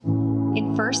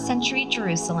first century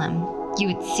Jerusalem, you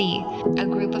would see a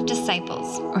group of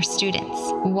disciples or students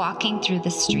walking through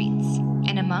the streets,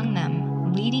 and among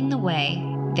them, leading the way,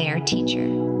 their teacher,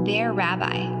 their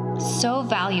rabbi. So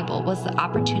valuable was the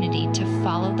opportunity to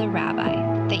follow the rabbi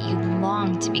that you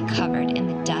longed to be covered in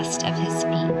the dust of his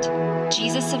feet.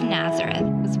 Jesus of Nazareth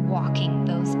was walking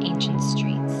those ancient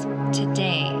streets.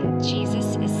 Today,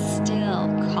 Jesus is still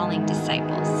calling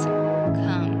disciples.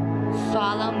 Come,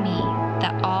 follow me,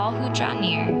 that all who draw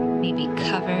near may be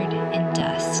covered in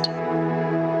dust.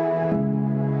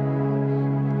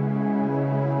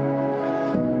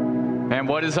 And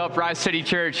what is up, Rise City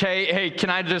Church? Hey, can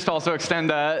I just also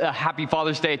extend a happy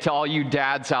Father's Day to all you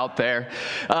dads out there?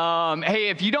 Hey,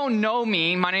 if you don't know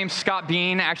me, my name's Scott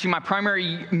Bean. Actually, my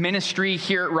primary ministry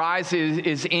here at Rise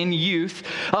is in youth.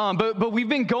 But we've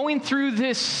been going through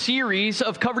this series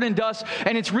of Covered in Dust,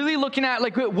 and it's really looking at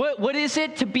like what is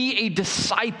it to be a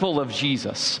disciple of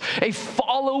Jesus, a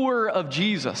follower of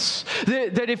Jesus?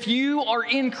 That if you are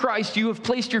in Christ, you have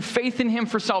placed your faith in Him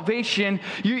for salvation.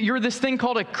 You're this thing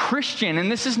called a Christian. And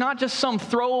this is not just some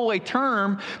throwaway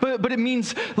term, but it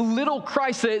means little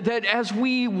Christ, that as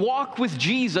we walk with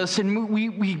Jesus and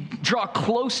we draw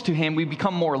close to Him, we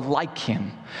become more like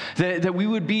Him, that we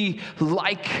would be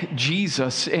like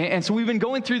Jesus. And so we've been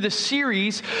going through this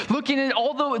series looking at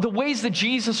all the ways that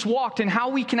Jesus walked and how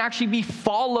we can actually be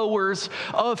followers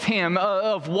of Him,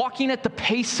 of walking at the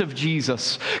pace of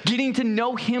Jesus, getting to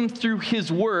know Him through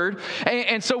His Word.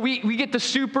 And so we get the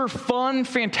super fun,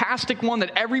 fantastic one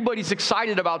that everybody's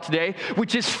excited about today,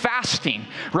 which is fasting,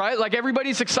 right? Like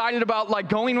everybody's excited about like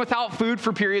going without food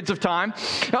for periods of time.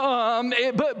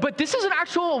 But this is an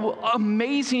actual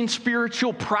amazing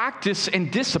spiritual practice and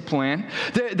discipline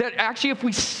that actually, if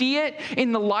we see it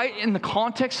in the light, in the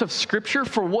context of Scripture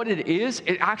for what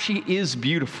it actually is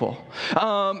beautiful.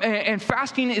 And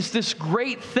fasting is this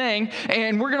great thing,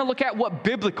 and we're going to look at what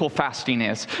biblical fasting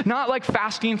is. Not like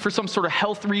fasting for some sort of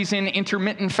health reason,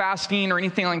 intermittent fasting or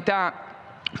anything like that.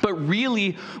 But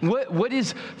really, what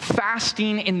is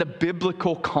fasting in the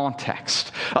biblical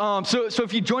context? So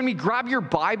if you join me, grab your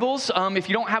Bibles. If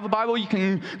you don't have a Bible, you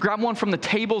can grab one from the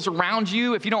tables around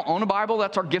you. If you don't own a Bible,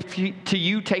 that's our gift to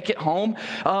you. Take it home.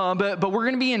 But we're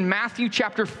going to be in Matthew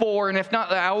chapter 4. And if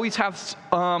not, I always have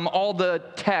all the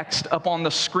text up on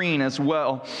the screen as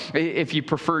well, if you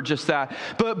prefer just that.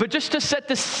 But just to set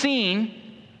the scene,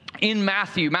 in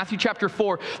Matthew chapter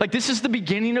 4, like this is the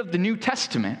beginning of the New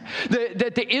Testament.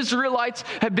 That the Israelites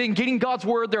have been getting God's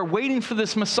word. They're waiting for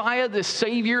this Messiah, this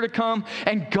Savior to come.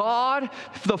 And God,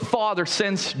 the Father,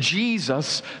 sends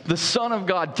Jesus, the Son of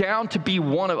God, down to be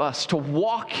one of us, to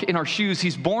walk in our shoes.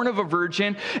 He's born of a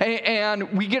virgin.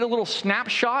 And we get a little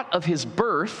snapshot of His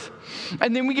birth.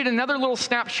 And then we get another little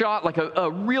snapshot, like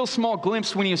a real small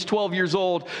glimpse when he was 12 years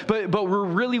old. But we're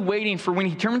really waiting for when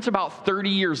he turns about 30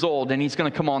 years old and he's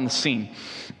going to come on the scene.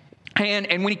 And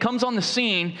when he comes on the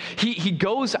scene, he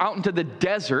goes out into the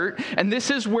desert. And this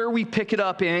is where we pick it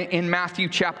up in Matthew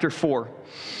chapter 4.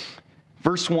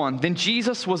 Verse 1, then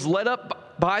Jesus was led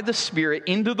up by the Spirit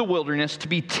into the wilderness to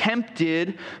be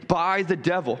tempted by the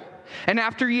devil. And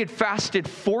after he had fasted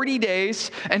 40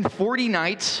 days and 40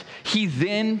 nights, he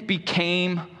then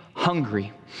became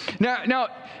hungry. Now,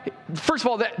 first of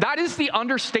all, that is the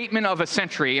understatement of a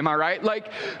century, am I right?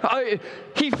 Like,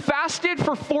 he fasted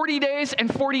for 40 days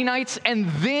and 40 nights and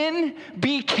then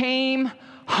became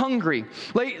hungry.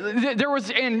 Like there was,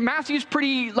 and Matthew's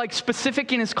pretty like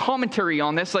specific in his commentary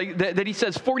on this, like that he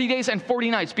says 40 days and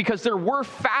 40 nights, because there were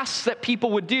fasts that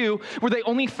people would do where they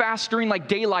only fast during like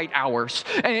daylight hours,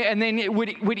 and then it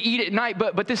would eat at night.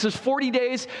 But this is 40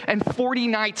 days and 40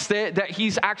 nights that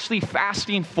he's actually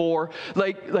fasting for,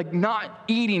 like not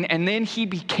eating, and then he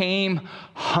became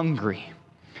hungry.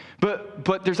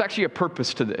 But there's actually a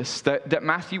purpose to this, that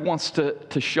Matthew wants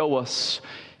to show us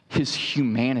his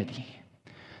humanity.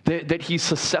 That he's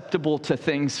susceptible to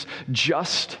things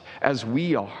just as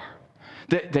we are.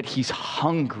 That he's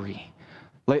hungry,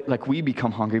 like we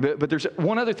become hungry. But there's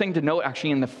one other thing to note actually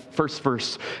in the first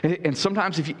verse. And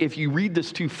sometimes if you read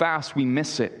this too fast, we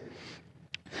miss it.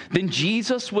 Then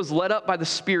Jesus was led up by the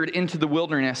Spirit into the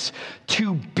wilderness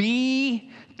to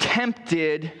be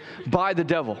tempted by the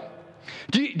devil.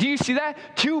 Do you see that?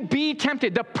 To be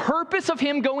tempted. The purpose of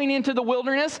him going into the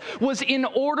wilderness was in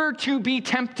order to be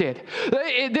tempted.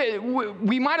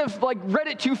 We might have like read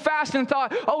it too fast and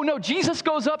thought, oh no, Jesus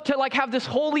goes up to like have this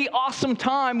holy, awesome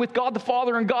time with God the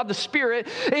Father and God the Spirit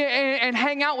and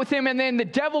hang out with him, and then the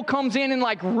devil comes in and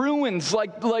like ruins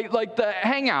like the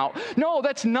hangout. No,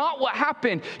 that's not what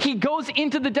happened. He goes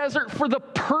into the desert for the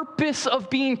purpose of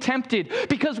being tempted,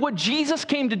 because what Jesus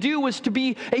came to do was to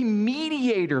be a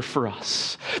mediator for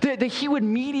us, that he would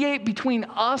mediate between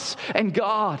us and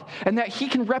God, and that he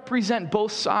can represent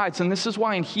both sides. And this is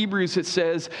why in Hebrews it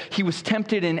says he was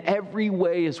tempted in every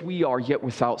way as we are, yet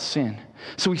without sin.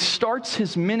 So he starts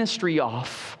his ministry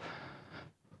off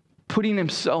putting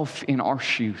himself in our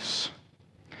shoes.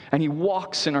 And he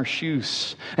walks in our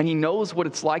shoes, and he knows what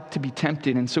it's like to be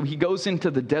tempted. And so he goes into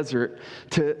the desert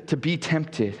to be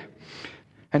tempted.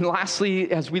 And lastly,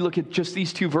 as we look at just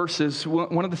these two verses,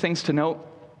 one of the things to note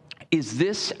is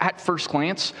this, at first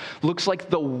glance, looks like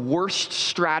the worst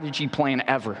strategy plan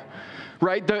ever,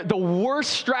 right? The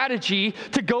worst strategy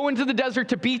to go into the desert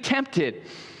to be tempted.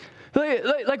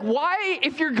 Like why,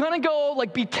 if you're going to go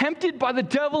be tempted by the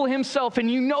devil himself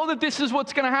and you know that this is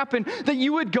what's going to happen, that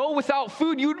you would go without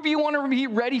food, you would want to be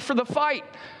ready for the fight.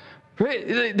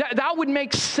 Right? That would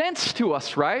make sense to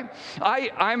us, right?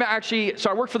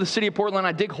 I work for the city of Portland.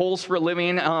 I dig holes for a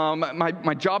living.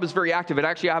 My job is very active.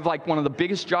 I have one of the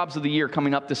biggest jobs of the year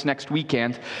coming up this next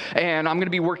weekend. And I'm going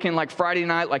to be working Friday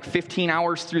night, 15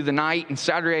 hours through the night, and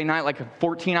Saturday night,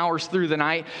 14 hours through the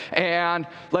night. And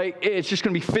it's just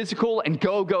going to be physical and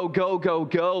go, go, go, go,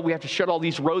 go. We have to shut all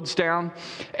these roads down.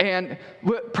 And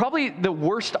probably the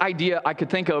worst idea I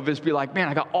could think of is be man,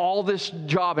 I got all this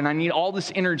job and I need all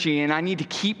this energy and I need to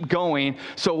keep going,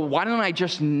 so why don't I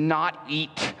just not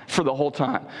eat for the whole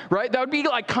time, right? That would be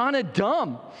kind of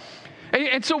dumb.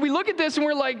 And so we look at this and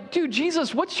we're like, dude,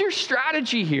 Jesus, what's your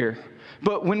strategy here?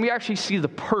 But when we actually see the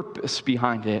purpose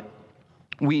behind it,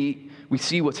 we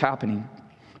see what's happening.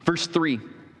 Verse 3,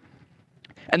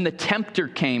 and the tempter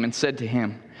came and said to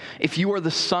him, if you are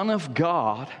the Son of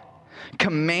God,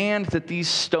 command that these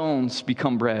stones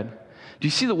become bread. Do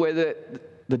you see the way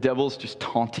that the devil's just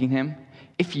taunting him?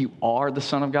 If you are the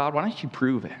Son of God, why don't you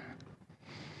prove it?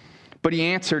 But he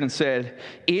answered and said,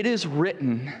 it is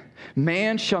written,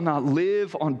 man shall not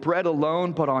live on bread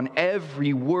alone, but on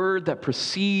every word that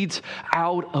proceeds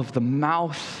out of the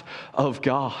mouth of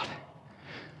God.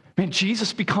 Man,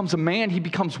 Jesus becomes a man. He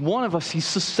becomes one of us. He's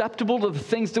susceptible to the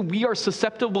things that we are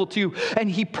susceptible to. And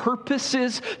he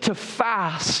purposes to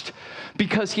fast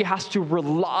because he has to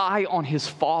rely on his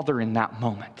Father in that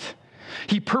moment.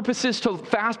 He purposes to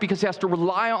fast because he has to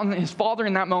rely on his Father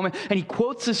in that moment. And he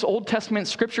quotes this Old Testament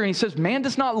scripture and he says, man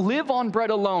does not live on bread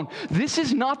alone. This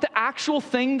is not the actual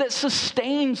thing that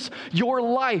sustains your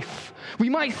life. We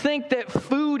might think that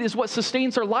food is what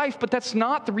sustains our life, but that's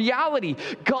not the reality.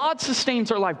 God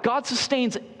sustains our life. God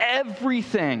sustains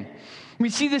everything. We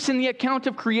see this in the account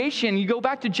of creation. You go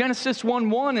back to Genesis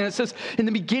 1:1, and it says, in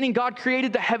the beginning, God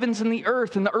created the heavens and the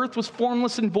earth was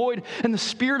formless and void, and the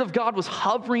Spirit of God was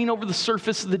hovering over the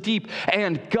surface of the deep.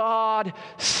 And God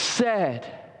said,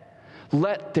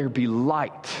 let there be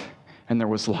light. And there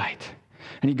was light.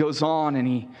 And he goes on, and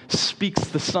he speaks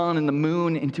the sun and the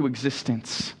moon into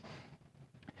existence.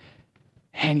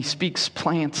 And he speaks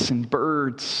plants and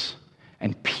birds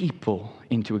and people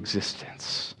into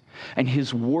existence. And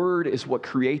his word is what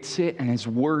creates it, and his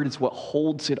word is what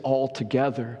holds it all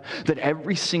together. That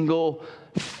every single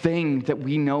thing that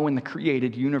we know in the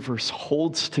created universe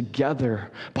holds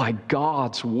together by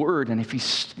God's word. And if he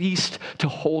ceased to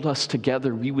hold us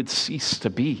together, we would cease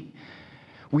to be.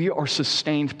 We are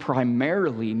sustained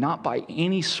primarily not by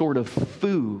any sort of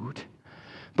food,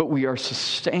 but we are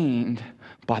sustained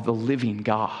by the living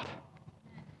God.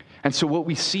 And so what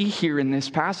we see here in this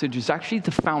passage is actually the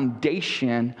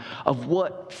foundation of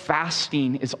what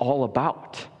fasting is all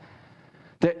about.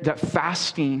 That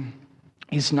fasting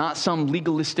is not some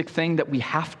legalistic thing that we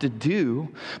have to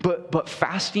do, but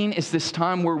fasting is this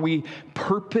time where we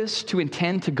purpose to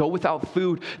intend to go without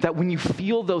food, that when you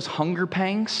feel those hunger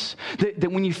pangs,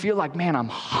 that when you feel man, I'm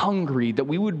hungry, that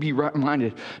we would be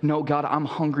reminded, no, God, I'm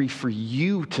hungry for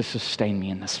you to sustain me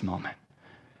in this moment.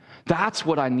 That's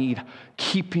what I need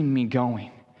keeping me going.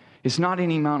 It's not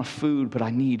any amount of food, but I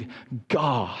need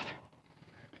God.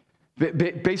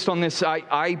 Based on this,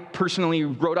 I personally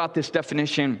wrote out this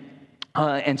definition.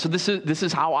 And so this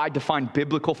is how I define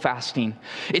biblical fasting.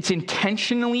 It's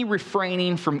intentionally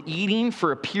refraining from eating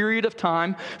for a period of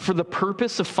time for the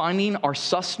purpose of finding our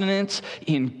sustenance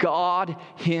in God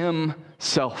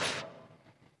Himself.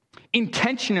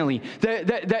 Intentionally,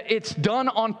 that it's done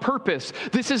on purpose.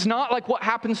 This is not like what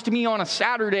happens to me on a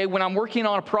Saturday when I'm working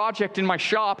on a project in my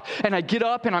shop and I get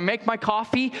up and I make my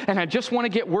coffee and I just want to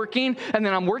get working, and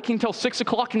then I'm working till 6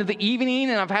 o'clock into the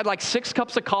evening and I've had 6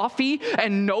 cups of coffee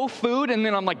and no food, and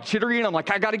then I'm jittery and I'm I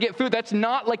got to get food. That's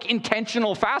not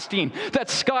intentional fasting.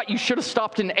 That's, Scott, you should have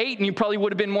stopped and ate and you probably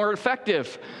would have been more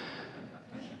effective.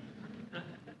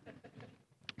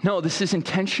 No, this is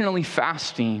intentionally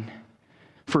fasting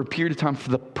for a period of time for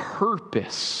the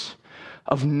purpose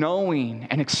of knowing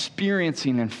and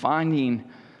experiencing and finding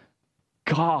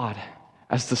God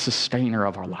as the sustainer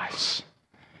of our lives.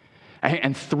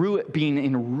 And through it being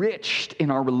enriched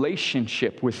in our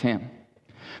relationship with him.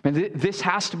 And this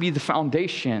has to be the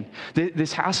foundation.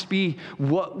 This has to be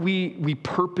what we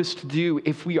purpose to do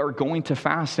if we are going to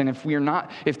fast. And if we are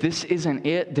not, if this isn't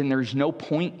it, then there's no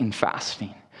point in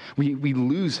fasting. We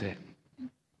lose it.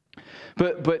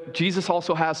 But Jesus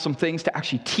also has some things to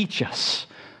actually teach us,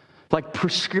 like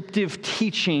prescriptive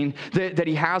teaching that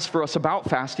he has for us about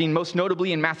fasting, most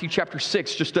notably in Matthew chapter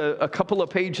 6, just a couple of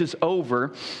pages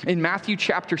over. In Matthew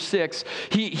chapter 6,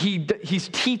 he's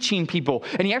teaching people,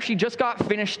 and he actually just got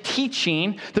finished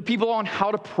teaching the people on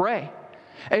how to pray.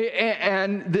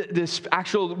 And this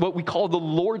actual, what we call the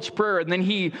Lord's Prayer, and then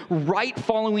he, right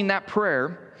following that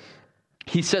prayer,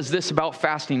 he says this about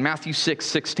fasting, Matthew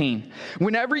 6:16.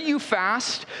 Whenever you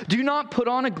fast, do not put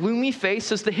on a gloomy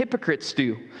face as the hypocrites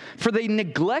do, for they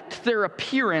neglect their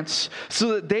appearance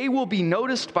so that they will be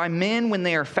noticed by men when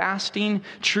they are fasting.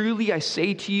 Truly, I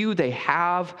say to you, they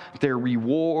have their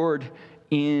reward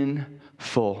in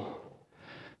full.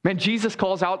 Man, Jesus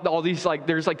calls out all these,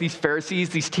 there's these Pharisees,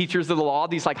 these teachers of the law,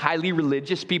 these highly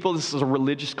religious people. This is a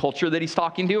religious culture that he's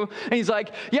talking to. And he's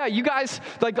like, yeah, you guys,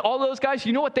 all those guys,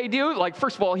 you know what they do?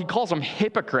 First of all, he calls them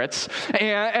hypocrites.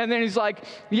 And then he's like,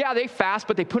 yeah, they fast,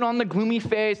 but they put on the gloomy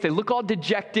face. They look all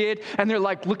dejected. And they're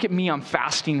like, look at me, I'm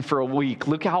fasting for a week.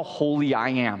 Look how holy I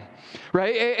am.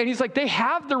 Right? And he's like, they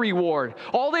have the reward.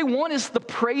 All they want is the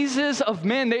praises of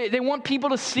men. They want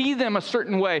people to see them a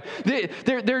certain way.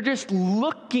 They're just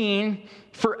looking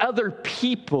for other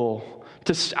people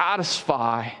to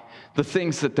satisfy the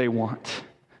things that they want,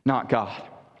 not God.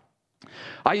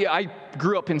 I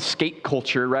grew up in skate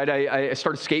culture, right? I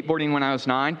started skateboarding when I was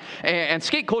 9, and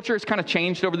skate culture has kind of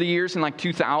changed over the years. In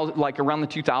 2000, around the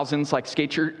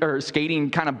 2000s,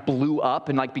 skating kind of blew up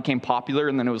and became popular,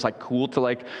 and then it was cool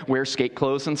to wear skate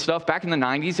clothes and stuff. Back in the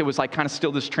 90s, it was kind of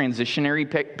still this transitionary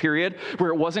period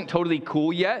where it wasn't totally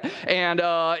cool yet, and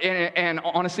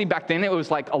honestly, back then it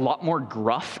was a lot more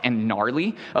gruff and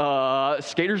gnarly.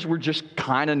 Skaters were just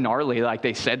kind of gnarly,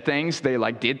 they said things, they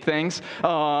did things.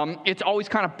 It's always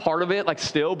kind of part of it,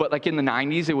 still, but in the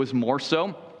 90s, it was more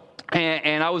so.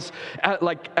 And I was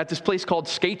at this place called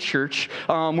Skate Church,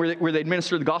 where they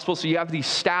administer the gospel. So you have these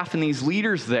staff and these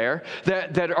leaders there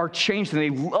that are changed, and they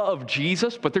love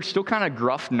Jesus, but they're still kind of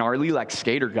gruff, gnarly,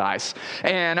 skater guys.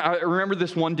 And I remember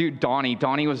this one dude, Donnie.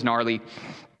 Donnie was gnarly.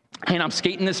 And I'm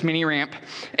skating this mini ramp,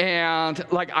 and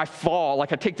I fall. I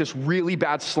take this really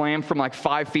bad slam from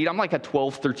 5 feet. I'm a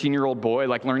 12, 13-year-old boy,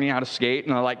 learning how to skate,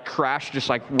 and I crash just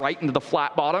right into the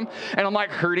flat bottom, and I'm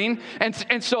hurting.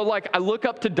 And so I look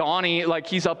up to Donnie,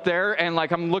 he's up there, and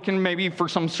I'm looking maybe for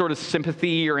some sort of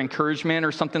sympathy or encouragement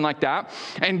or something like that.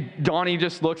 And Donnie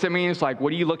just looks at me and is like,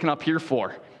 "What are you looking up here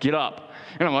for? Get up."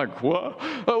 And I'm like, "What?"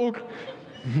 Oh.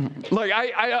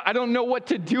 I don't know what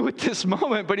to do at this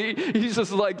moment, but he's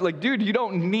just dude, you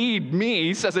don't need me.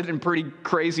 He says it in a pretty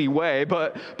crazy way,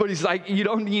 but he's like, you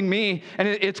don't need me. And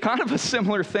it's kind of a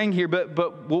similar thing here,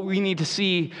 but what we need to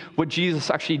see what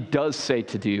Jesus actually does say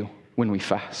to do when we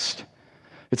fast.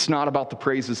 It's not about the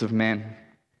praises of men.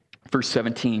 Verse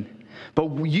 17.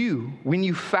 But you, when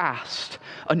you fast,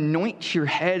 anoint your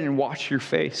head and wash your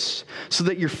face, so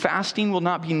that your fasting will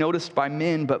not be noticed by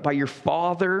men, but by your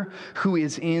Father who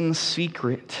is in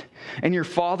secret. And your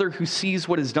Father who sees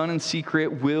what is done in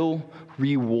secret will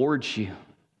reward you.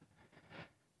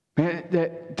 Man,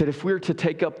 that if we were to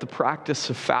take up the practice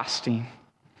of fasting,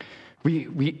 we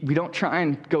don't try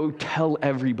and go tell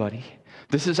everybody.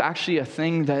 This is actually a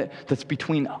thing that's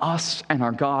between us and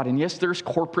our God. And yes, there's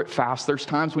corporate fast. There's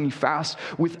times when you fast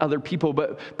with other people,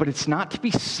 but it's not to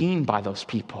be seen by those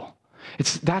people.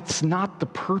 That's not the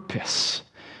purpose.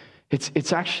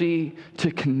 It's actually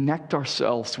to connect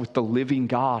ourselves with the living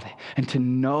God and to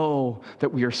know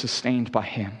that we are sustained by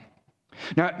him.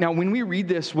 Now when we read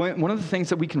this, one of the things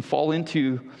that we can fall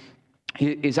into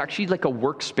is actually a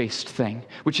works-based thing,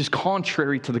 which is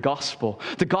contrary to the gospel.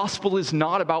 The gospel is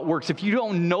not about works. If you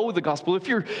don't know the gospel, if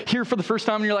you're here for the first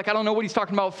time and you're I don't know what he's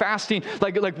talking about fasting,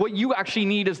 what you actually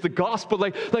need is the gospel,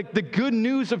 the good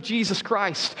news of Jesus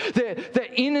Christ,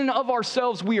 that in and of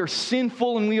ourselves we are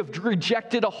sinful and we have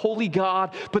rejected a holy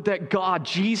God, but that God,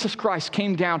 Jesus Christ,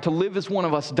 came down to live as one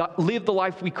of us, live the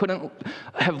life we couldn't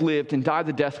have lived, and die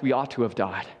the death we ought to have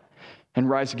died, and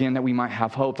rise again that we might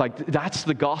have hope. That's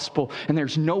the gospel. And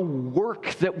there's no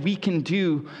work that we can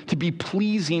do to be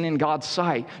pleasing in God's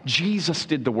sight. Jesus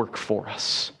did the work for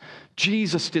us.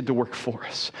 Jesus did the work for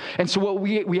us. And so what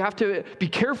we have to be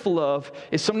careful of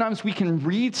is sometimes we can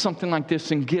read something like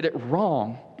this and get it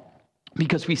wrong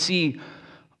because we see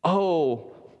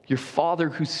Oh, your Father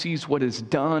who sees what is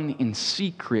done in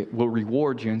secret will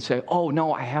reward you, and say, oh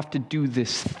no, I have to do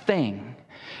this thing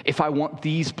if I want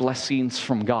these blessings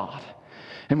from God.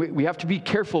 And we have to be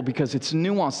careful because it's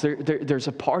nuanced. There's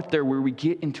a part there where we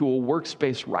get into a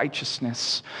works-based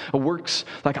righteousness. A works,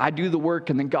 like I do the work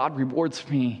and then God rewards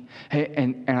me.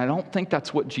 And I don't think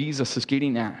that's what Jesus is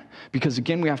getting at. Because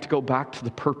again, we have to go back to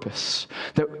the purpose.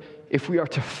 That if we are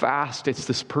to fast, it's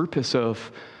this purpose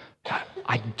of,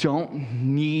 I don't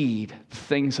need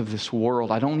things of this world.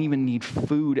 I don't even need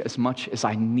food as much as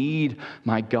I need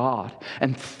my God.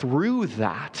 And through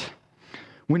that,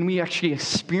 when we actually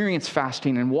experience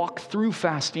fasting and walk through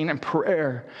fasting and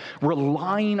prayer,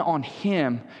 relying on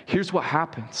Him, here's what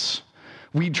happens.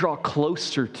 We draw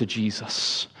closer to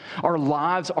Jesus. Our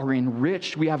lives are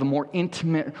enriched. We have a more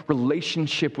intimate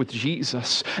relationship with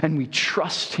Jesus, and we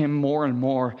trust Him more and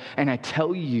more. And I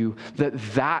tell you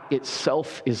that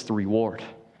itself is the reward.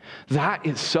 That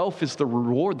itself is the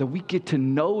reward, that we get to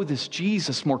know this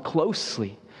Jesus more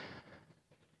closely.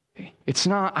 It's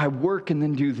not I work and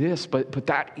then do this, but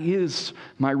that is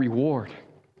my reward.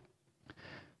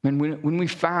 And when we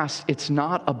fast, it's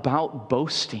not about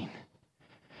boasting.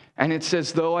 And it's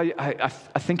as though, I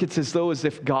think it's as though as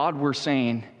if God were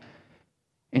saying,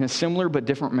 in a similar but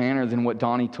different manner than what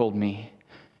Donnie told me,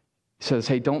 He says,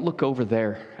 hey, don't look over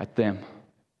there at them,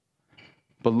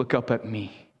 but look up at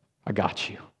me. I got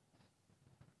you.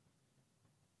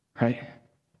 Right?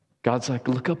 God's like,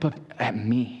 look up at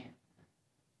me.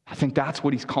 I think that's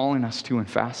what He's calling us to in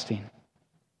fasting.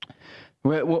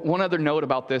 One other note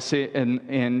about this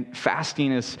in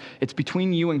fasting is it's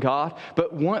between you and God.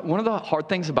 But one of the hard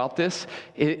things about this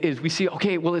is we see,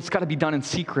 okay, well, it's got to be done in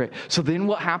secret. So then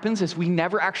what happens is we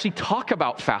never actually talk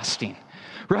about fasting.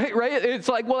 Right? It's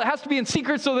like, well, it has to be in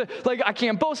secret so that, like, I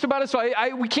can't boast about it, so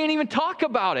we can't even talk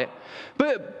about it.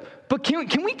 But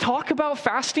can we talk about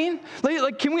fasting?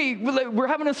 Like can we're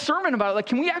having a sermon about it. Like,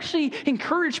 can we actually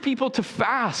encourage people to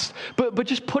fast? But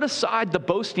just put aside the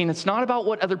boasting. It's not about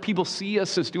what other people see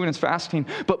us as doing as fasting,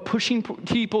 but pushing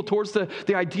people towards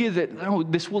the idea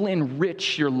that, this will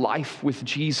enrich your life with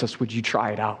Jesus. Would you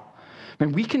try it out?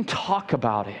 Man, we can talk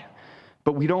about it,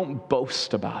 but we don't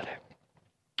boast about it.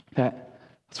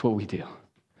 That's what we do.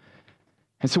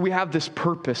 And so we have this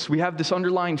purpose. We have this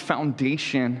underlying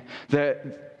foundation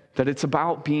that it's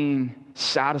about being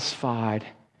satisfied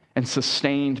and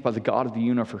sustained by the God of the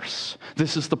universe.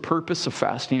 This is the purpose of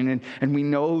fasting. And we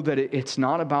know that it's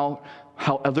not about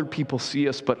how other people see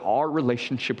us, but our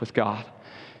relationship with God.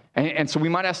 And so we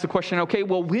might ask the question, okay,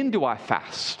 well, when do I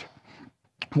fast?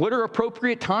 What are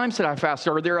appropriate times that I fast?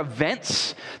 Are there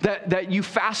events that you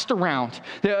fast around?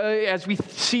 As we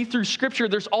see through Scripture,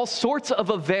 there's all sorts of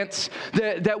events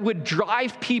that would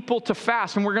drive people to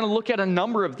fast. And we're going to look at a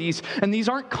number of these. And these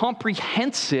aren't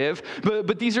comprehensive,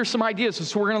 but these are some ideas.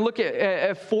 So we're going to look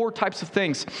at 4 types of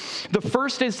things. The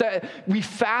first is that we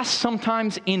fast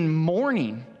sometimes in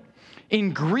mourning,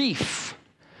 in grief,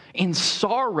 in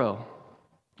sorrow.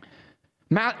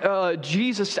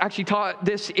 Jesus actually taught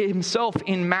this himself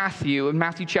in Matthew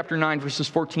chapter 9, verses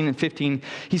 14 and 15.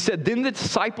 He said, then the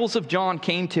disciples of John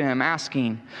came to him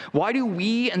asking, why do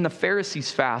we and the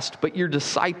Pharisees fast, but your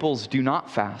disciples do not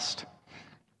fast?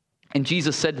 And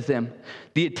Jesus said to them,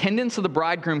 the attendants of the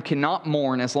bridegroom cannot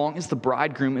mourn as long as the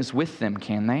bridegroom is with them,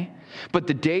 can they? But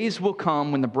the days will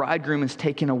come when the bridegroom is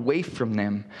taken away from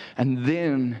them, and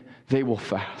then they will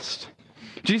fast.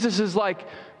 Jesus is like,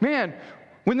 man,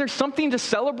 when there's something to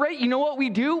celebrate, you know what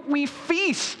we do? We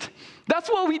feast. That's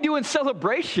what we do in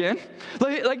celebration.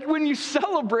 Like when you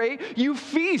celebrate, you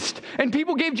feast. And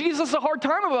people gave Jesus a hard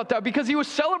time about that because He was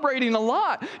celebrating a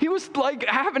lot. He was like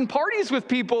having parties with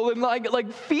people and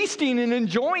like feasting and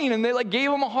enjoying, and they like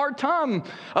gave Him a hard time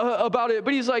about it.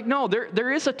 But He's like, no,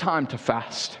 there is a time to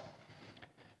fast.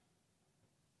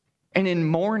 And in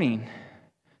mourning,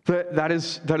 that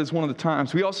is one of the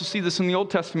times. We also see this in the Old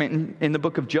Testament in the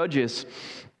book of Judges.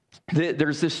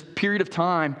 There's this period of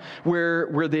time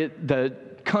where the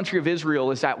country of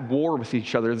Israel is at war with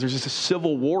each other. There's just a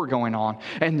civil war going on.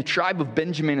 And the tribe of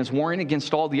Benjamin is warring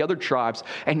against all the other tribes.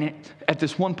 And at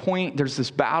this one point, there's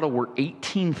this battle where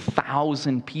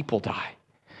 18,000 people die.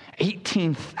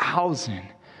 18,000.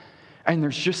 And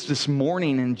there's just this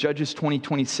mourning in Judges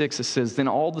 20:26. It says, then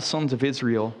all the sons of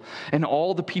Israel and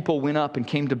all the people went up and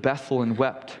came to Bethel and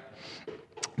wept.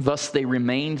 Thus they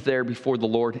remained there before the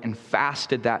Lord and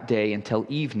fasted that day until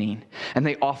evening. And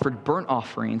they offered burnt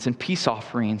offerings and peace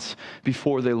offerings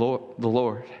before the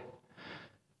Lord.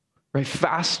 Right?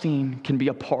 Fasting can be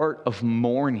a part of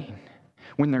mourning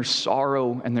when there's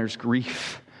sorrow and there's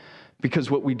grief.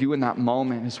 Because what we do in that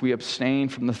moment is we abstain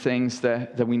from the things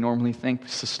that we normally think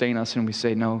sustain us, and we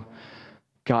say, no,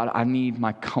 God, I need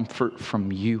my comfort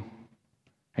from you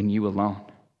and you alone.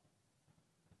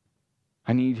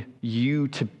 I need you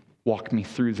to walk me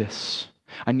through this.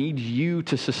 I need you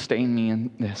to sustain me in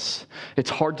this.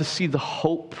 It's hard to see the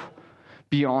hope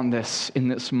beyond this in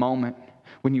this moment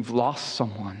when you've lost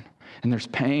someone and there's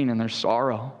pain and there's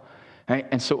sorrow. Right?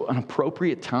 And so an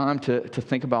appropriate time to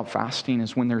think about fasting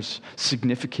is when there's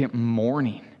significant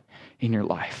mourning in your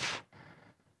life.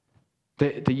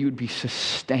 That you would be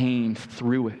sustained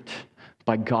through it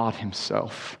by God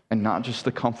himself and not just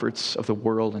the comforts of the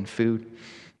world and food.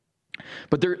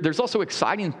 But there's also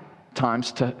exciting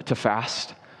times to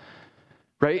fast.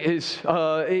 Right?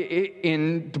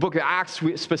 In the book of Acts,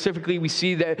 specifically, we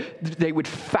see that they would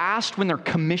fast when they're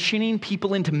commissioning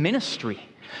people into ministry.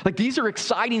 Like, these are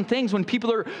exciting things when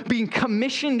people are being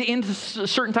commissioned into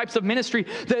certain types of ministry,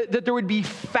 that there would be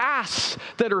fasts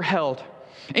that are held.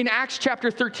 In Acts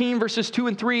chapter 13, verses 2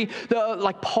 and 3,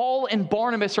 Paul and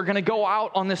Barnabas are going to go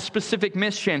out on this specific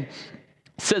mission. It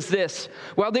says this: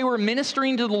 while they were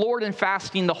ministering to the Lord and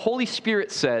fasting, the Holy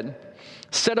Spirit said,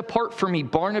 "Set apart for me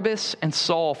Barnabas and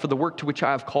Saul for the work to which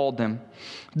I have called them."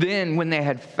 Then when they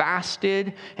had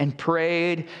fasted and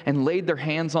prayed and laid their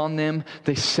hands on them,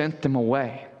 they sent them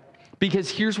away.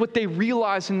 Because here's what they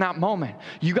realized in that moment.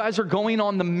 You guys are going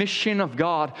on the mission of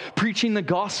God, preaching the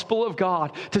gospel of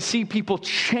God to see people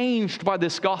changed by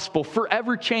this gospel,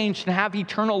 forever changed and have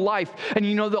eternal life. And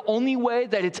you know the only way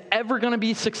that it's ever going to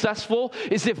be successful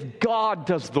is if God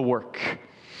does the work.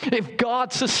 If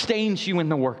God sustains you in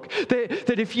the work,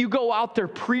 that if you go out there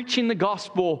preaching the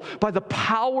gospel by the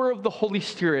power of the Holy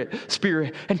Spirit,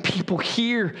 and people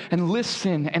hear and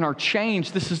listen and are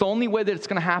changed, this is the only way that it's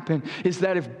going to happen, is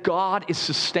that if God is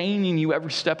sustaining you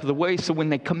every step of the way. So when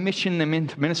they commission them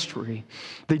into ministry,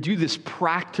 they do this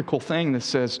practical thing that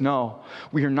says, no,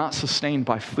 we are not sustained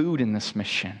by food in this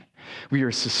mission. We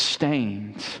are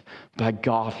sustained by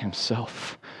God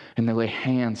himself. And they lay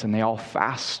hands and they all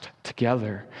fast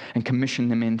together and commission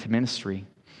them into ministry.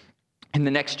 In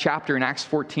the next chapter, in Acts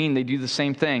 14, they do the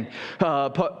same thing.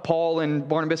 Paul and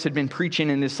Barnabas had been preaching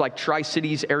in this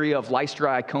Tri-Cities area of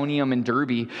Lystra, Iconium, and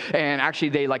Derbe. And actually,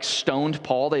 they stoned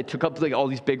Paul. They took up all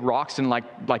these big rocks and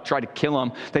tried to kill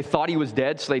him. They thought he was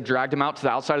dead, so they dragged him out to the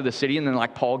outside of the city. And then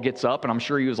Paul gets up, and I'm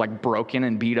sure he was broken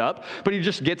and beat up. But he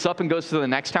just gets up and goes to the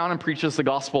next town and preaches the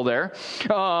gospel there.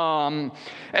 But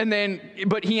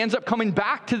he ends up coming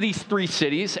back to these 3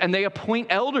 cities, and they appoint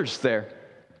elders there.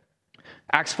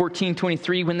 Acts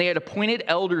 14:23, when they had appointed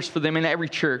elders for them in every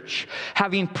church,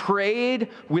 having prayed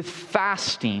with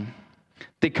fasting,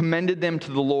 they commended them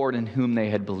to the Lord in whom they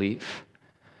had believed.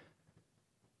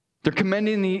 They're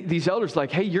commending these elders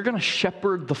hey, you're going to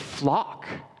shepherd the flock.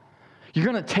 You're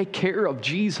going to take care of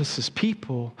Jesus'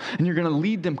 people, and you're going to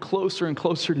lead them closer and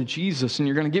closer to Jesus, and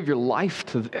you're going to give your life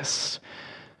to this.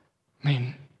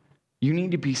 You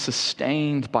need to be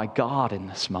sustained by God in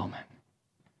this moment.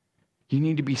 You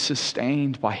need to be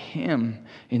sustained by him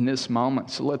in this moment.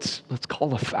 So let's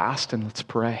call a fast and let's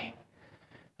pray.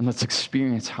 And let's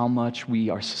experience how much we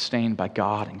are sustained by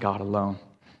God and God alone.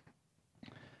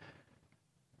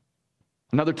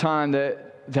 Another time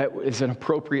that is an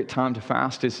appropriate time to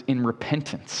fast is in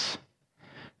repentance.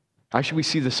 Actually, we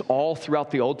see this all throughout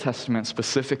the Old Testament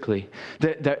specifically,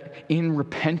 that in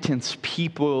repentance,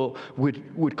 people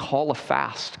would call a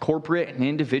fast, corporate and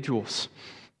individuals.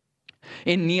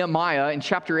 In Nehemiah, in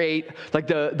chapter 8,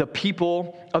 the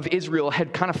people of Israel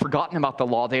had kind of forgotten about the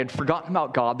law. They had forgotten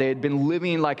about God. They had been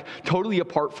living totally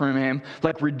apart from him,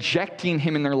 rejecting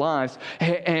him in their lives.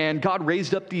 And God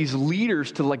raised up these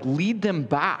leaders to lead them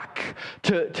back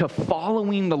to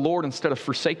following the Lord instead of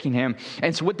forsaking him.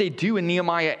 And so what they do in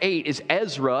Nehemiah 8 is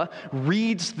Ezra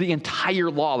reads the entire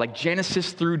law,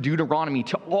 Genesis through Deuteronomy,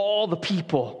 to all the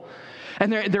people.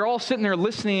 And they're all sitting there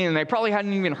listening, and they probably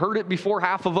hadn't even heard it before.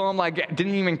 Half of them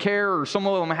didn't even care, or some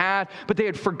of them had, but they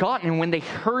had forgotten. And when they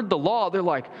heard the law, they're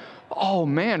like, oh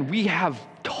man, we have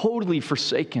totally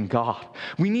forsaken God.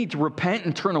 We need to repent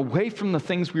and turn away from the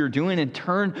things we are doing and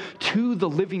turn to the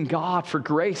living God for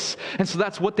grace. And so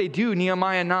that's what they do.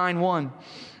 Nehemiah 9:1.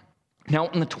 Now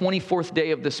on the 24th day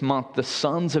of this month, the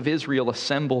sons of Israel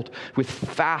assembled with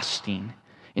fasting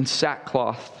in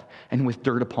sackcloth and with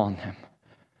dirt upon them.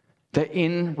 That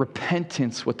in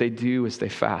repentance, what they do is they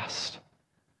fast.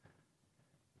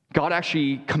 God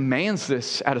actually commands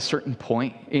this at a certain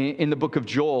point in the book of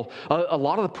Joel. A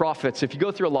lot of the prophets, if you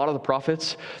go through a lot of the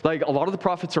prophets, like a lot of the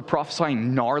prophets are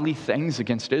prophesying gnarly things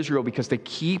against Israel because they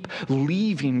keep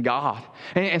leaving God.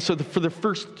 And so for the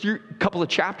first couple of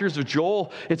chapters of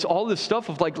Joel, it's all this stuff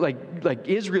of like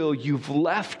Israel, you've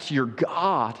left your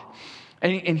God.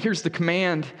 And here's the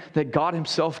command that God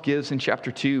himself gives in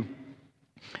chapter 2.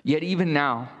 Yet even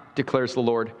now, declares the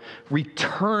Lord,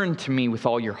 return to me with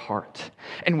all your heart,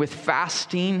 and with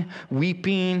fasting,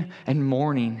 weeping, and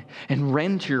mourning, and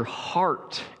rend your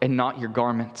heart and not your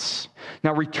garments.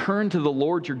 Now return to the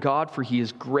Lord your God, for he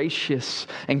is gracious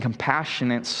and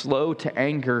compassionate, slow to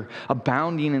anger,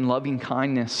 abounding in loving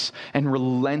kindness, and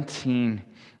relenting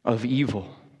of evil.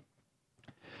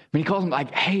 When he calls them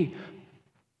like, hey,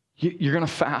 you're going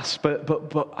to fast,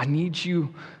 but I need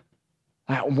you,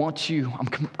 I want you, I'm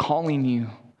calling you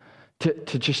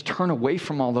to just turn away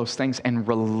from all those things and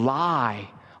rely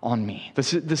on me.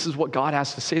 This is what God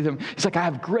has to say to them. He's like, I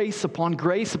have grace upon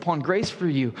grace upon grace for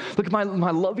you. Look at my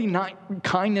loving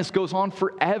kindness goes on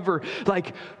forever.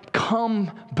 Like,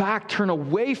 come back, turn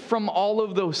away from all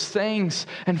of those things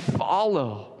and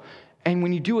follow. And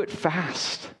when you do it,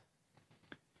 fast.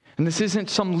 And this isn't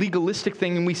some legalistic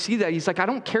thing, and we see that. He's like, I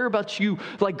don't care about you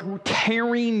like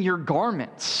tearing your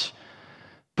garments,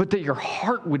 but that your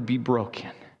heart would be broken.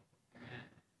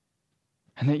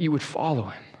 And that you would follow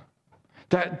him.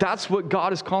 That's what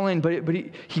God is calling, but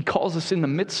he calls us in the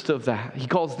midst of that. He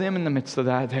calls them in the midst of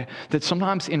that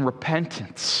sometimes in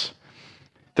repentance,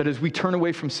 that as we turn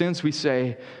away from sins, we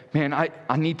say, man,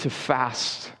 I need to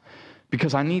fast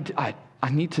because I need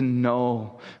to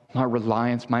know my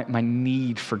reliance, my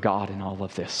need for God in all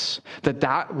of this.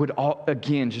 That would all,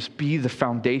 again, just be the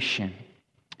foundation.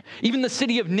 Even the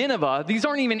city of Nineveh, these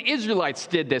aren't even Israelites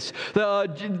did this.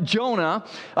 Jonah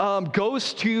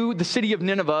goes to the city of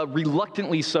Nineveh,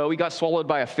 reluctantly so. He got swallowed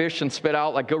by a fish and spit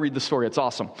out. Like, go read the story. It's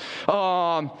awesome.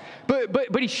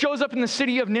 But he shows up in the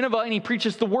city of Nineveh and he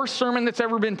preaches the worst sermon that's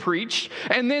ever been preached.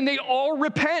 And then they all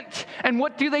repent. And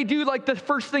what do? Like, the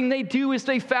first thing they do is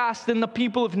they fast. And the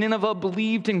people of Nineveh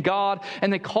believed in God.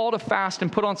 And they called a fast and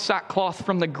put on sackcloth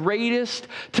from the greatest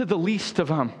to the least of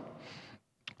them.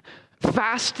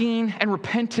 Fasting and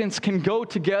repentance can go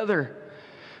together.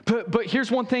 But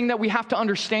here's one thing that we have to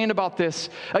understand about this.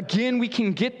 Again, we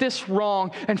can get this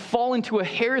wrong and fall into a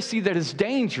heresy that is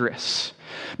dangerous.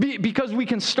 Because we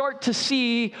can start to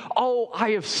see,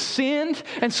 I have sinned,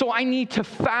 and so I need to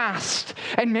fast.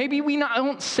 And maybe I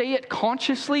don't say it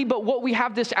consciously, but what we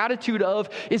have this attitude of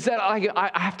is that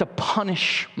I have to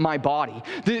punish my body.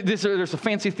 There's a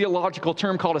fancy theological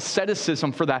term called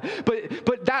asceticism for that.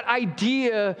 But that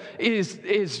idea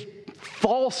is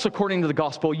false according to the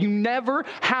gospel. You never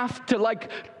have to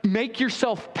make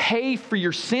yourself pay for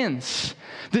your sins.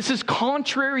 This is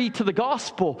contrary to the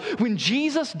gospel. When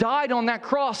Jesus died on that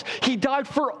cross, he died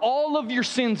for all of your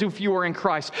sins if you are in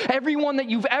Christ. Every one that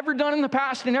you've ever done in the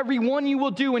past and every one you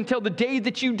will do until the day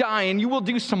that you die, and you will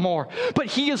do some more. But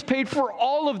he has paid for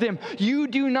all of them. You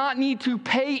do not need to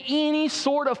pay any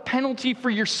sort of penalty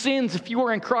for your sins if you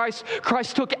are in Christ.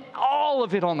 Christ took all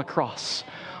of it on the cross.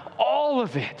 All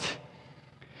of it.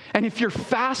 And if you're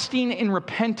fasting in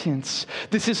repentance,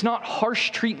 this is not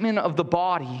harsh treatment of the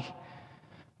body,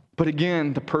 but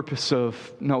again, the purpose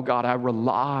of, no, God, I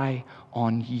rely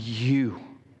on you.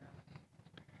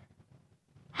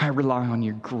 I rely on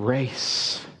your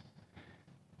grace.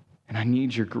 And I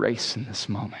need your grace in this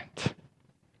moment.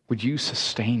 Would you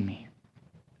sustain me?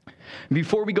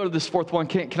 Before we go to this fourth one,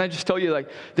 can I just tell you,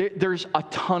 there's a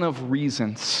ton of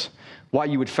reasons why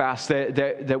you would fast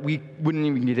that we wouldn't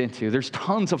even get into. There's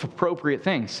tons of appropriate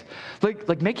things.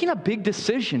 Like making a big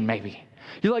decision, maybe.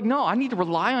 You're like, no, I need to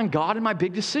rely on God in my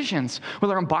big decisions.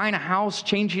 Whether I'm buying a house,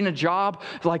 changing a job,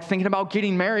 thinking about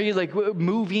getting married,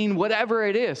 moving, whatever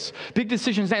it is. Big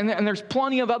decisions. And there's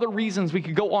plenty of other reasons we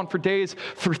could go on for days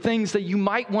for things that you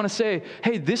might want to say,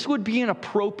 hey, this would be an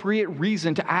appropriate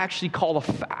reason to actually call a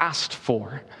fast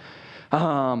for.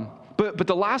 But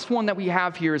the last one that we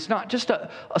have here is not just a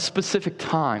specific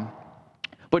time,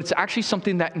 but it's actually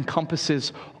something that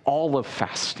encompasses all of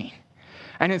fasting.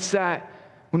 And it's that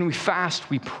when we fast,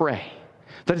 we pray.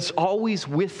 That it's always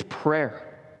with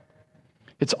prayer.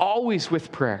 It's always with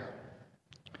prayer.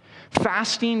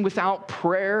 Fasting without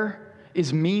prayer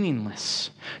is meaningless.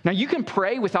 Now, you can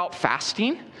pray without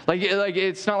fasting.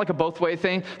 It's not like a both way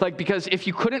thing. Because if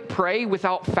you couldn't pray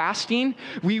without fasting,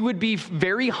 we would be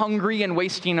very hungry and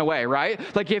wasting away, right?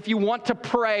 If you want to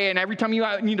pray and every time you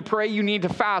need to pray, you need to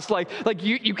fast.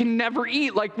 You can never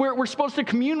eat. We're supposed to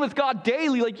commune with God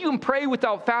daily. You can pray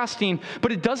without fasting,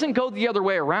 but it doesn't go the other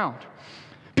way around.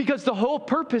 Because the whole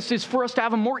purpose is for us to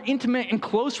have a more intimate and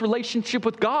close relationship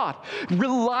with God,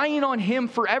 relying on Him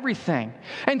for everything.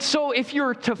 And so if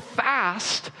you're to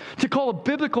fast, to call a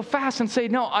biblical fast and say,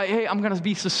 no, hey, I'm going to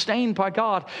be sustained by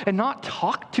God and not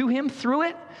talk to Him through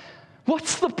it,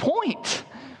 what's the point?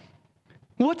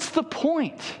 What's the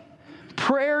point?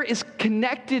 Prayer is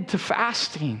connected to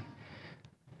fasting.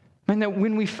 And that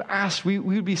when we fast, we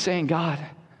would be saying, God,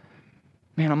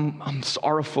 man, I'm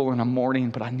sorrowful and I'm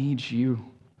mourning, but I need you.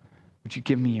 Would you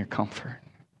give me your comfort?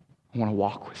 I want to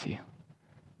walk with you.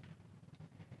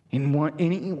 In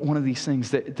any one of these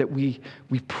things that we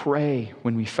pray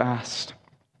when we fast.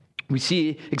 We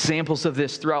see examples of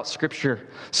this throughout Scripture.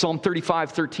 Psalm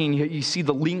 35:13, you see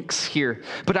the links here.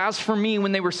 But as for me,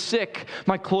 when they were sick,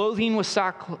 my clothing was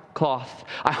sackcloth.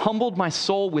 I humbled my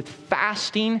soul with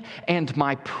fasting, and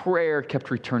my prayer kept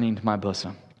returning to my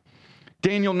bosom.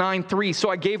 Daniel 9:3,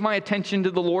 so I gave my attention to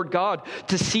the Lord God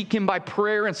to seek Him by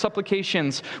prayer and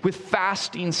supplications with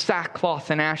fasting,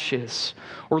 sackcloth, and ashes.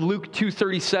 Or Luke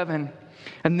 2:37,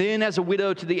 and then as a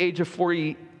widow to the age of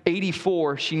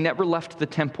 84, she never left the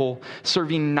temple,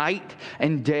 serving night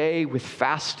and day with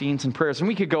fastings and prayers. And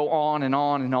we could go on and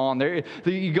on and on.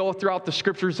 You go throughout the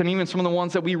Scriptures, and even some of the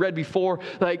ones that we read before,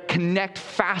 like connect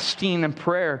fasting and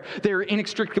prayer. They're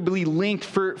inextricably linked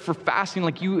for fasting.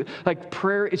 Like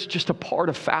prayer is just a part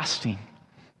of fasting.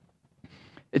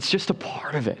 It's just a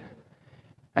part of it.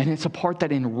 And it's a part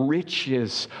that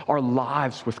enriches our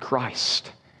lives with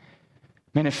Christ.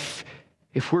 Man,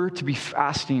 if we're to be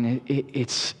fasting,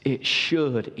 it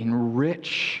should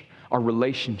enrich our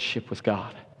relationship with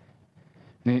God.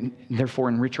 And therefore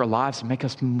enrich our lives and make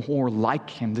us more like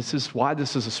Him. This is why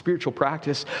this is a spiritual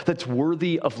practice that's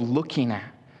worthy of looking at.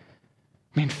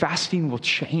 Man, fasting will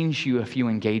change you if you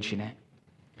engage in it.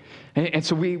 And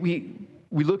so we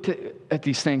looked at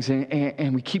these things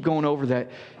and we keep going over that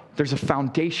there's a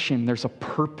foundation, there's a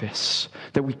purpose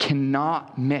that we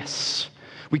cannot miss.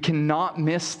 We cannot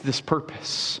miss this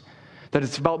purpose, that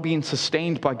it's about being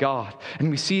sustained by God.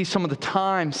 And we see some of the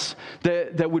times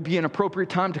that would be an appropriate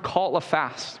time to call a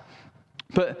fast.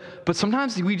 But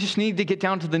sometimes we just need to get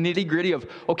down to the nitty-gritty of,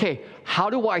 okay, how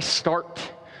do I start?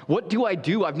 What do I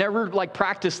do? I've never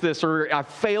practiced this, or I've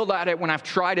failed at it when I've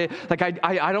tried it.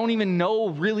 I don't even know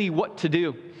really what to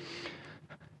do.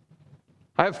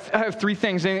 I have three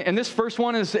things, and this first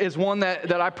one is one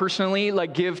that I personally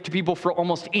give to people for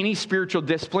almost any spiritual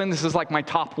discipline. This is my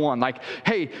top one.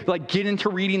 Hey, get into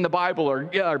reading the Bible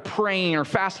or praying or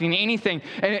fasting, anything.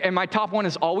 And my top one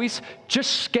is always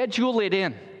just schedule it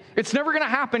in. It's never going to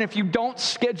happen if you don't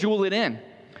schedule it in.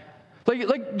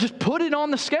 Just put it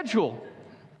on the schedule.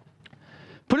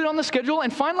 Put it on the schedule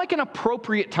and find an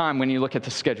appropriate time when you look at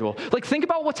the schedule. Think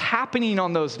about what's happening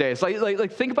on those days.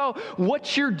 Think about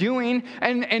what you're doing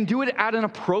and do it at an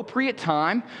appropriate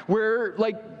time where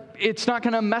it's not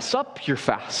going to mess up your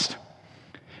fast.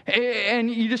 And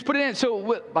you just put it in.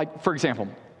 So for example,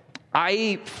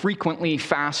 I frequently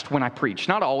fast when I preach.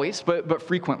 Not always, but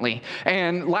frequently.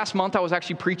 And last month I was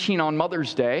actually preaching on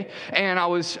Mother's Day, and I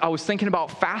was thinking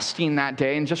about fasting that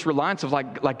day and just reliance of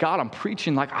God, I'm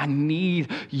preaching, I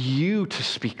need you to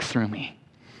speak through me.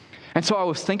 And so I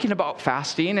was thinking about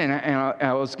fasting, and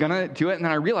I was going to do it, and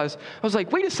then I realized, I was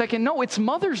wait a second, no, it's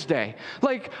Mother's Day.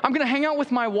 I'm going to hang out with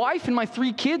my wife and my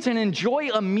 3 kids and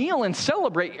enjoy a meal and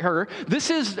celebrate her. This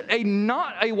is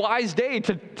not a wise day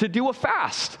to do a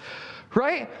fast,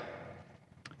 right?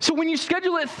 So when you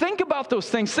schedule it, think about those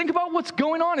things. Think about what's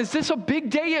going on. Is this a big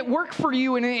day at work for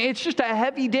you? And it's just a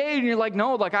heavy day. And you're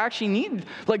no, I actually need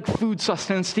food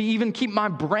sustenance to even keep my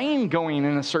brain going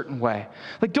in a certain way.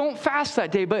 Don't fast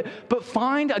that day, but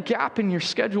find a gap in your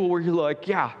schedule where you're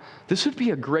yeah, this would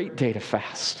be a great day to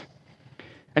fast.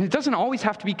 And it doesn't always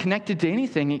have to be connected to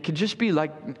anything. It could just be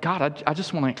God, I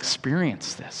just want to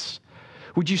experience this.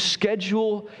 Would you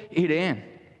schedule it in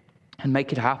and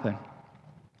make it happen?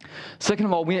 Second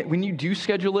of all, when you do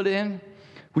schedule it in,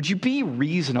 would you be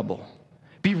reasonable?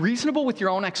 Be reasonable with your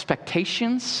own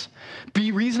expectations.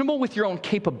 Be reasonable with your own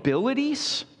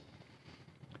capabilities.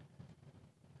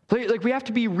 We have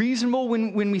to be reasonable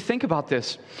when we think about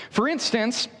this. For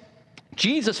instance,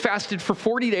 Jesus fasted for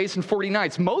 40 days and 40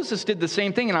 nights. Moses did the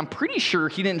same thing, and I'm pretty sure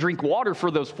he didn't drink water for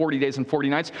those 40 days and 40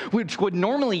 nights, which would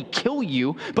normally kill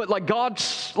you, but God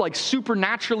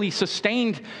supernaturally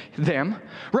sustained them,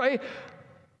 right?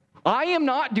 I am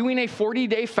not doing a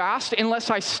 40-day fast unless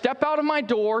I step out of my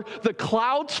door, the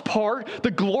clouds part,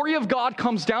 the glory of God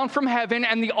comes down from heaven,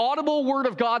 and the audible word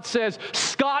of God says,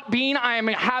 Scott Bean, I am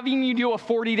having you do a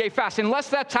 40-day fast. Unless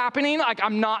that's happening,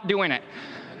 I'm not doing it.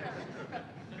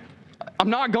 I'm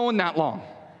not going that long.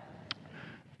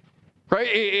 right?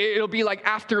 It'll be like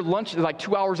after lunch, like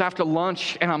 2 hours after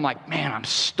lunch, and I'm like, man, I'm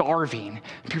starving.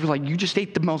 And people are like, you just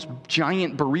ate the most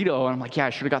giant burrito. And I'm like, yeah, I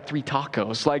should have got 3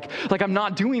 tacos. Like I'm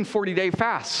not doing 40-day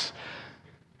fasts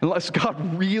unless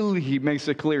God really makes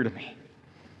it clear to me.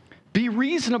 Be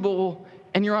reasonable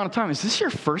and you're on time. Is this your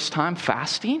first time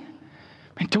fasting?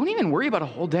 Man, don't even worry about a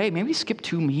whole day. Maybe skip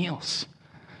 2 meals.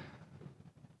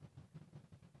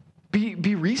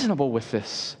 Be reasonable with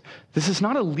this. This is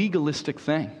not a legalistic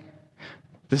thing.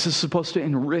 This is supposed to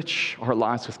enrich our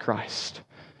lives with Christ,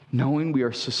 knowing we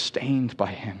are sustained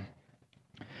by him.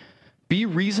 Be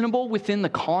reasonable within the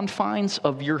confines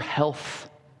of your health.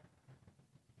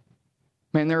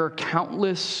 Man, there are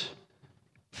countless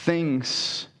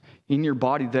things in your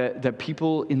body that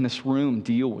people in this room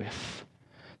deal with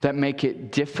that make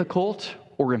it difficult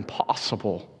or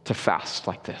impossible to fast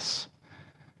like this.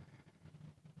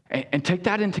 And take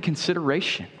that into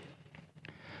consideration.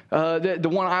 The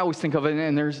one I always think of,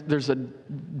 and there's a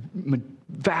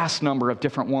vast number of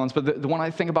different ones, but the one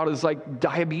I think about is like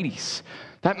diabetes.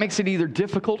 That makes it either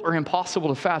difficult or impossible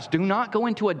to fast. Do not go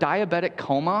into a diabetic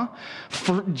coma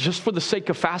just for the sake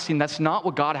of fasting. That's not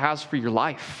what God has for your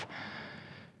life.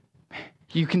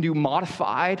 You can do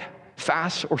modified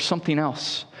fast or something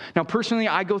else. Now, personally,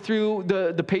 I go through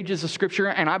the pages of Scripture,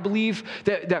 and I believe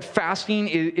that fasting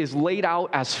is laid out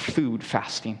as food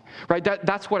fasting, right?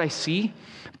 That's what I see.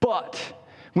 But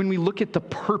when we look at the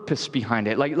purpose behind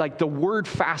it, like the word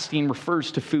fasting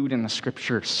refers to food in the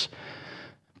Scriptures.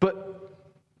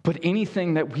 But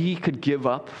anything that we could give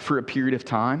up for a period of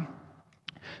time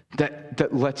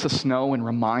that lets us know and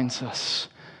reminds us,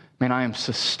 man, I am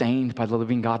sustained by the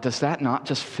living God, does that not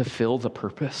just fulfill the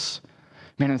purpose?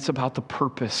 Man, it's about the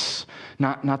purpose,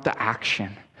 not the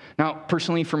action. Now,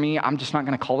 personally for me, I'm just not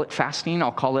going to call it fasting.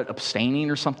 I'll call it abstaining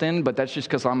or something, but that's just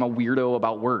because I'm a weirdo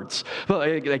about words.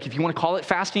 But like, if you want to call it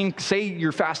fasting, say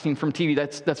you're fasting from TV.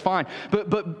 That's fine.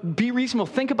 But be reasonable.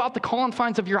 Think about the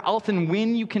confines of your health and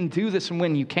when you can do this and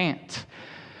when you can't.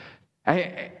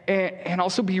 And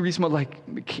also be reasonable.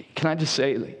 Like, can I just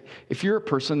say, like, if you're a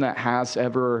person that has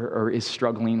ever or is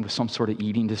struggling with some sort of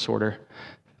eating disorder,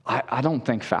 I don't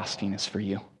think fasting is for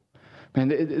you.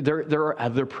 Man, there are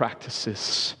other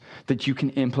practices that you can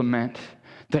implement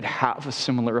that have a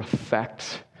similar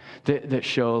effect that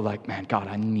show like, man, God,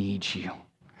 I need you.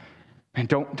 And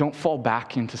don't fall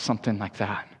back into something like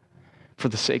that for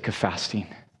the sake of fasting.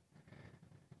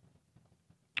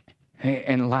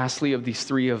 And lastly, of these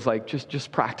 3 of like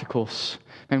just practicals,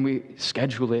 and we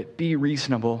schedule it, be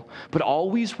reasonable, but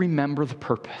always remember the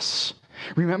purpose.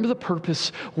 Remember the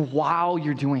purpose while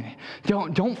you're doing it.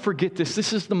 Don't forget this.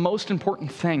 This is the most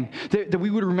important thing, that we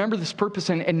would remember this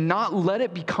purpose and not let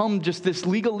it become just this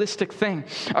legalistic thing.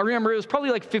 I remember it was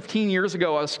probably like 15 years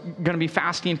ago. I was going to be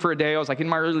fasting for a day. I was like in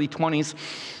my early 20s.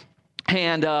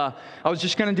 And I was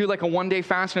just going to do like a 1-day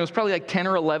fast, and it was probably like 10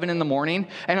 or 11 in the morning.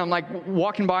 And I'm like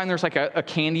walking by, and there's like a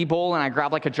candy bowl, and I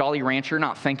grab like a Jolly Rancher,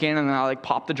 not thinking, and then I like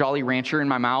pop the Jolly Rancher in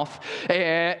my mouth.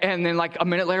 And then like a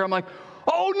minute later, I'm like,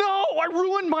 oh no, I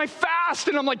ruined my fast.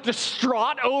 And I'm like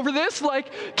distraught over this.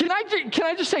 Like, can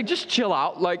I just say, just chill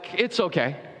out. Like, it's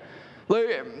okay.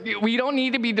 Like, we don't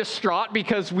need to be distraught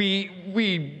because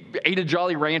we ate a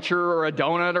Jolly Rancher or a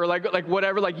donut or like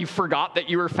whatever, like you forgot that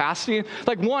you were fasting.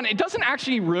 Like, one, it doesn't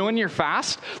actually ruin your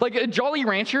fast. Like, a Jolly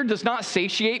Rancher does not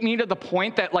satiate me to the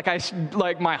point that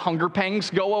like my hunger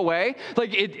pangs go away.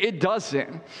 Like, it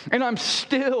doesn't. And I'm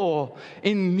still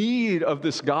in need of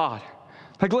this God.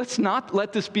 Like, let's not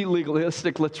let this be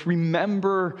legalistic. Let's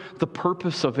remember the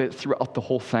purpose of it throughout the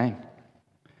whole thing.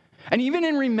 And even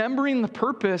in remembering the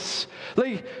purpose,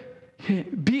 like,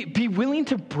 be willing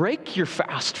to break your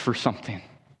fast for something.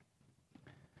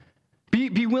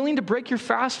 Be willing to break your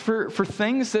fast for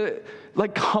things that,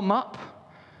 like, come up.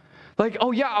 Like,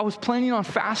 oh yeah, I was planning on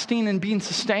fasting and being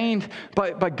sustained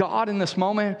by God in this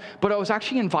moment, but I was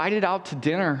actually invited out to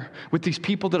dinner with these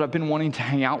people that I've been wanting to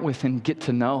hang out with and get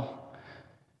to know.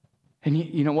 And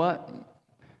you know what?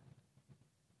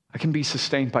 I can be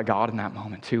sustained by God in that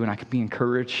moment too, and I can be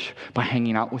encouraged by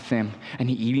hanging out with them and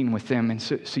eating with them. And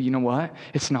so you know what?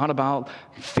 It's not about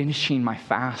finishing my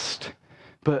fast,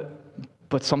 but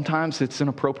sometimes it's an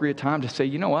appropriate time to say,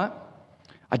 you know what?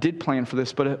 I did plan for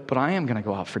this, but I am going to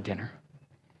go out for dinner.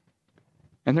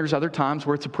 And there's other times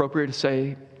where it's appropriate to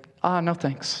say, no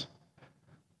thanks.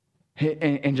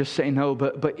 And just say no,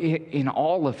 but in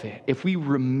all of it, if we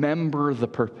remember the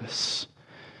purpose,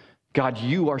 God,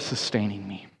 you are sustaining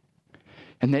me.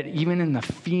 And that even in the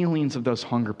feelings of those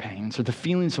hunger pains or the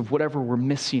feelings of whatever we're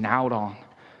missing out on,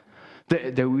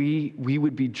 that we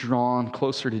would be drawn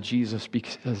closer to Jesus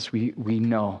because we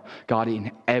know, God,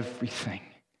 in everything,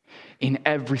 in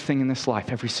everything in this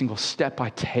life, every single step I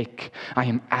take, I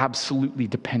am absolutely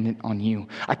dependent on you.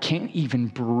 I can't even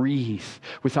breathe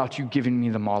without you giving me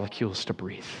the molecules to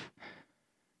breathe.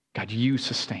 God, you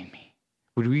sustain me.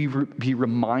 Would we be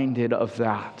reminded of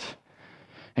that?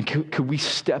 And could we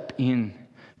step in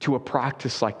to a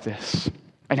practice like this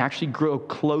and actually grow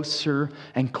closer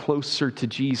and closer to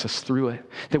Jesus through it?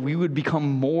 That we would become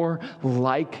more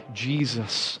like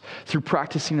Jesus through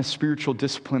practicing a spiritual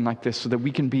discipline like this, so that we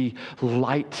can be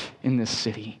light in this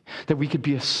city, that we could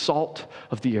be a salt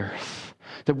of the earth,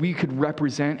 that we could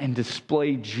represent and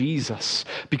display Jesus.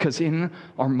 Because in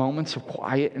our moments of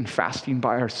quiet and fasting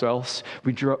by ourselves,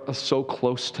 we draw us so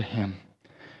close to him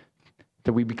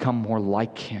that we become more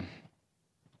like him.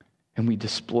 And we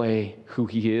display who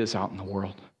he is out in the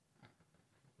world.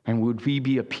 And would we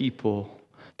be a people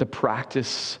that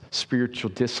practice spiritual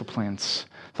disciplines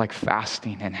like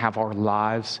fasting and have our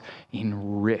lives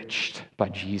enriched by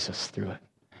Jesus through it?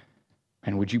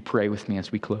 And would you pray with me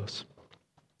as we close?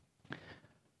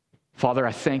 Father,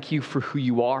 I thank you for who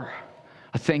you are.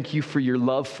 I thank you for your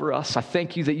love for us. I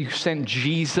thank you that you sent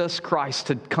Jesus Christ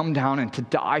to come down and to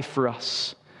die for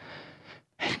us,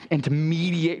 and to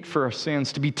mediate for our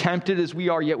sins, to be tempted as we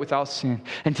are yet without sin,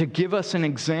 and to give us an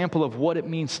example of what it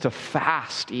means to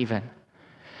fast even.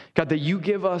 God, that you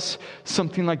give us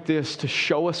something like this to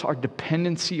show us our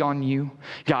dependency on you.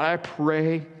 God, I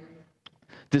pray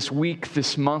this week,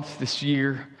 this month, this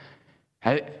year,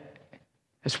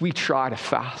 as we try to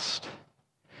fast,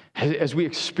 as we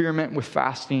experiment with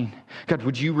fasting, God,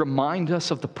 would you remind us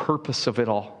of the purpose of it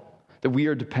all, that we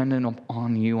are dependent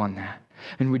on you on that.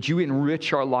 And would you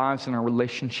enrich our lives and our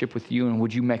relationship with you, and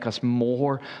would you make us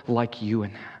more like you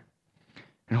in that?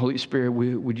 And Holy Spirit,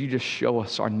 would you just show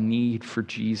us our need for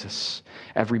Jesus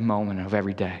every moment of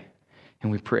every day?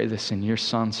 And we pray this in your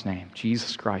Son's name,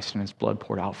 Jesus Christ, and his blood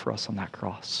poured out for us on that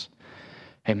cross.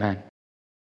 Amen.